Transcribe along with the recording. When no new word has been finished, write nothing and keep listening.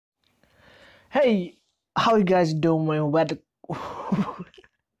Hey, how you guys doing?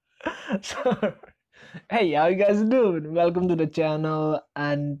 So, hey, how you guys doing? Welcome to the channel,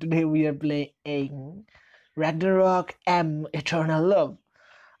 and today we are playing Ragnarok M Eternal Love.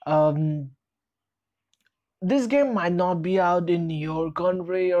 Um, this game might not be out in your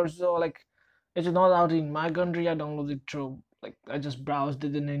country or so. Like, it's not out in my country. I downloaded it through I just browsed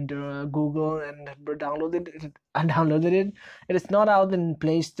it in Google and downloaded it. I downloaded it. It is not out in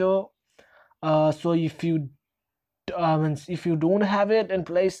Play Store. So if you don't have it in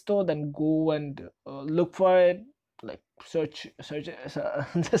Play Store, then go and look for it. Like search it,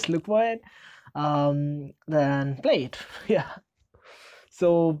 just look for it. Then play it. Yeah.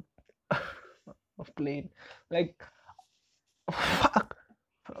 So play it. Like fuck.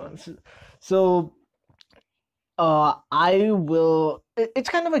 So I will. It's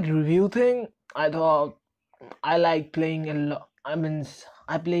kind of like a review thing. I thought I like playing a lot. I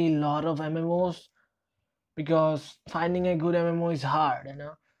play a lot of MMOs because finding a good MMO is hard,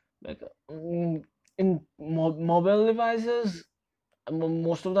 Like in mobile devices,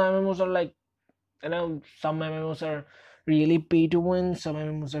 most of the MMOs are like, some MMOs are really pay to win, some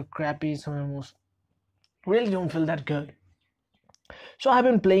MMOs are crappy, some MMOs really don't feel that good. So I've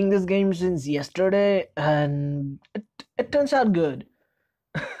been playing this game since yesterday, and it turns out good.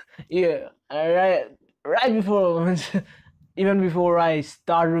 Yeah, right before even before I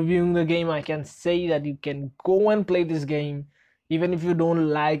start reviewing the game, I can say that you can go and play this game. Even if you don't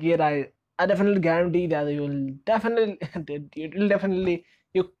like it, I definitely guarantee that you'll definitely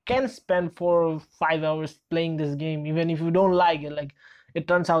you can spend 4 or 5 hours playing this game, even if you don't like it. Like, it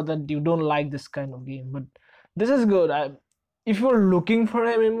turns out that you don't like this kind of game, but this is good. If you're looking for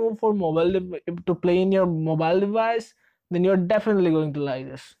MMO for to play in your mobile device, then you're definitely going to like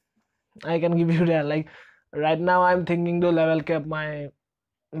this. I can give you that. Like, right now, I'm thinking to level cap my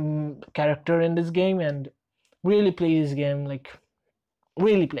character in this game and really play this game. Like,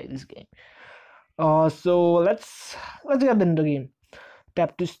 really play this game. So let's get into the game.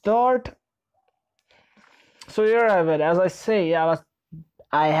 Tap to start. So here I have it. As I say, I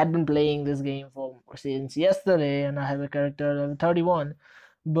had been playing this game since yesterday, and I have a character level 31.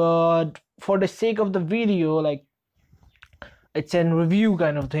 But for the sake of the video, like, it's a review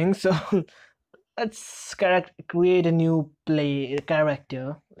kind of thing, so let's create a new play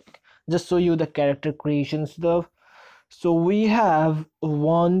character, just show you the character creation stuff. So we have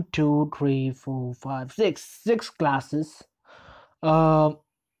 1 2 3 4 5 6 classes. uh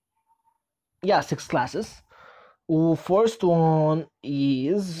yeah, 6 classes. First one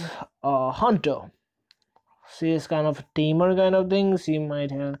is hunter. She is kind of a tamer kind of thing. She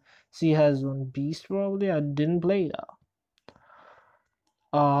has one beast probably. I didn't play that.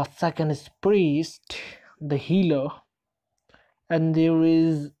 Second is priest, the healer, and there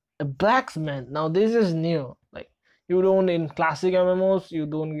is a blacksmith. Now this is new. Like, you don't, in classic MMOs, you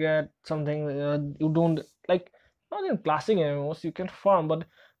don't get something. You don't, like, not in classic MMOs you can farm, but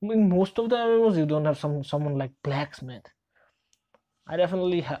in most of the MMOs you don't have someone like blacksmith. I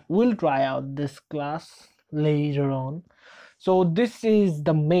definitely will try out this class later on. So this is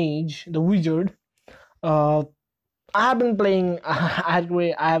the mage, the wizard. Uh, I have been playing. I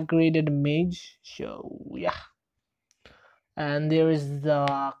have created a mage. So yeah, and there is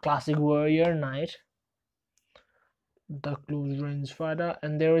the classic warrior knight, the close range fighter,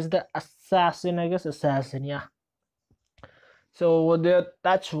 and there is the assassin. I guess assassin. Yeah. So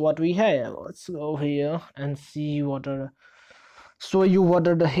that's what we have. Let's go here and see what are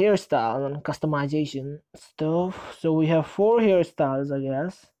the hairstyle and customization stuff. So we have 4 hairstyles, I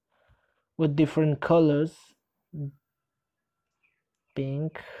guess, with different colors: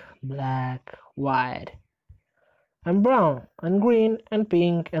 pink, black, white, and brown, and green, and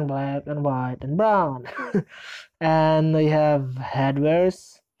pink, and black, and white, and brown. And we have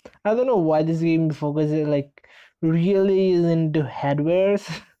headwears. I don't know why this game focuses, like, really is into headwears.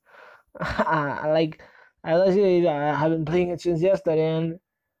 Like, as I say, I have been playing it since yesterday, and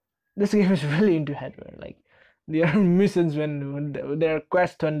this game is really into headwear. Like, there are missions when there are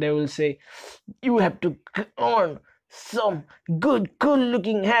quests when they will say you have to earn some good, cool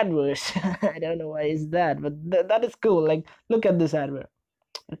looking headwears. I don't know why is that, but that is cool. Like, look at this headwear.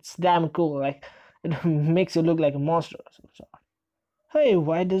 It's damn cool. Like, it makes you look like a monster or some sort. Hey,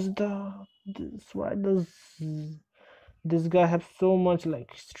 why does this guy have so much,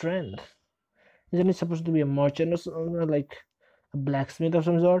 like, strength? Isn't he supposed to be a merchant or something, like a blacksmith of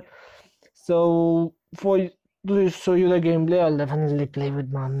some sort? So to show you the gameplay, I'll definitely play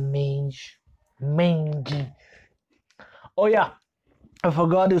with my mage. Mage. Oh yeah, I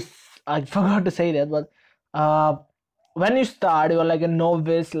forgot to say that, but uh when you start, you're like a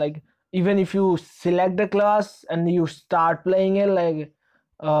novice. Like, even if you select the class and you start playing it, like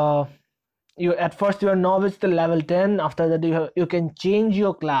you at first you're novice to level 10. After that you can change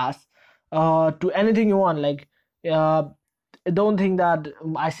your class to anything you want. Like uh, don't think that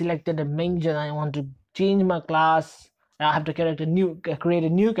I selected a mage and I want to change my class. I have to create a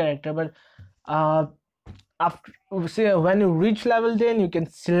new character. But after, say, when you reach level 10, you can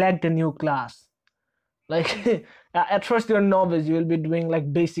select a new class. Like at first you're novice, you will be doing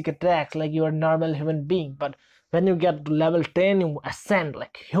like basic attacks like you're a normal human being. But when you get to level 10, you ascend,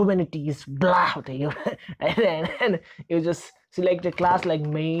 like humanity is blah with you. And you just select a class like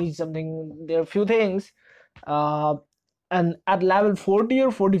mage, something. There are a few things. uh and at level 40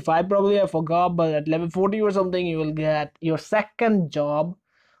 or 45, probably, I forgot, but at level 40 or something, you will get your second job.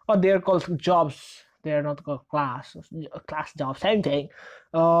 Or they're called jobs, they're not called class jobs, same thing.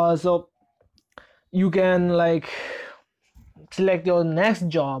 So you can like select your next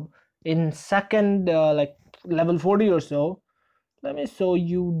job in second, like level 40 or so. Let me show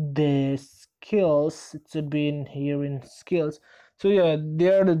you the skills. It should be in here in skills. So yeah,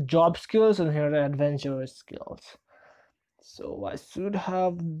 there are the job skills and here are the adventurous skills. So I should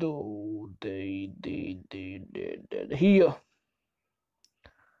have they here.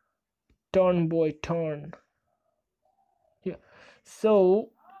 Turn boy turn. Yeah. So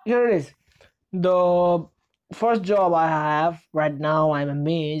here it is. The first job I have right now, I'm a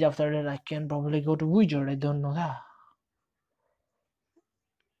mage. After that, I can probably go to wizard. I don't know that.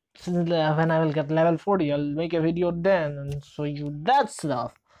 Since when I will get level 40, I'll make a video then and show you that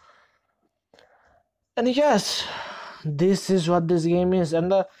stuff. And yes, this is what this game is.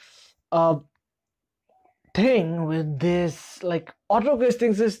 And the uh, thing with this like auto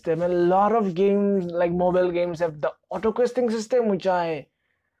questing system, a lot of games like mobile games have the auto questing system, which I,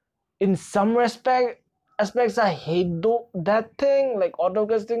 in some aspects, I hate that thing. Like auto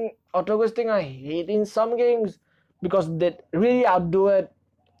questing I hate in some games because they really outdo it.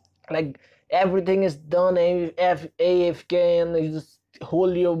 Like everything is done AFK and you just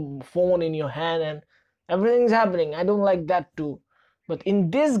hold your phone in your hand and everything's happening. I don't like that too. But in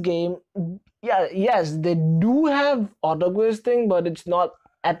this game, yeah, yes, they do have auto questing, but it's not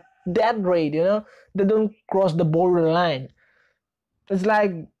at that rate, they don't cross the borderline. It's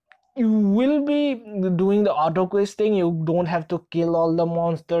like you will be doing the auto questing. You don't have to kill all the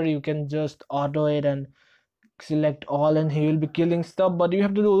monster. You can just auto it and select all and he will be killing stuff, but you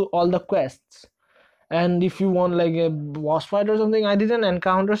have to do all the quests. And if you want like a boss fight or something, I didn't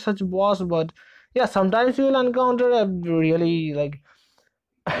encounter such boss, but yeah, sometimes you will encounter a really like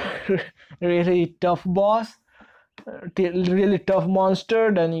really tough boss, really tough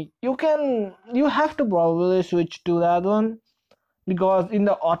monster. Then you have to probably switch to that one, because in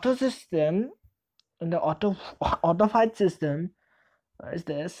the auto system, in the auto fight system, where is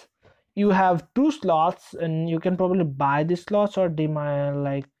this, you have two slots and you can probably buy the slots, or they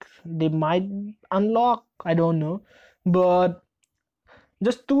might unlock, I don't know. But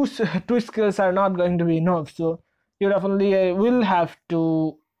just two skills are not going to be enough, so you definitely will have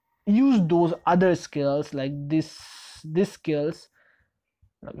to use those other skills, like this skills.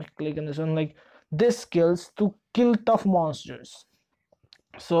 Let me click on this one, like this skills to kill tough monsters.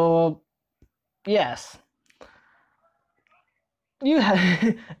 So yes, you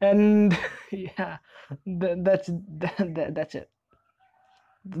have and yeah, that's it.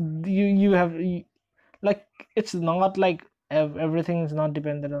 You have like, it's not like everything is not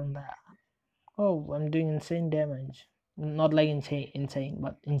dependent on that. Oh, I'm doing insane damage. Not like insane,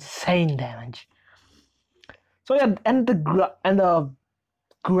 but insane damage. So yeah, and the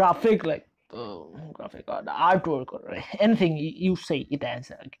graphic, like graphic or the artwork or anything you say it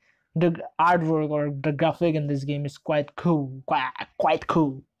as, like the artwork or the graphic in this game is quite cool, quite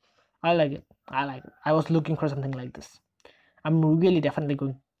cool. I like it. I like it. I was looking for something like this. I'm really definitely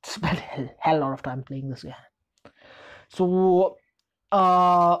going to spend a hell lot of time playing this game. So,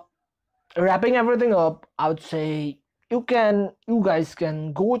 wrapping everything up, I would say you guys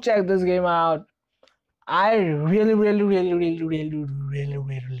can go check this game out. I really, really, really, really, really, really,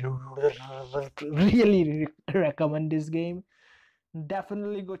 really, really recommend this game.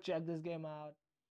 Definitely go check this game out.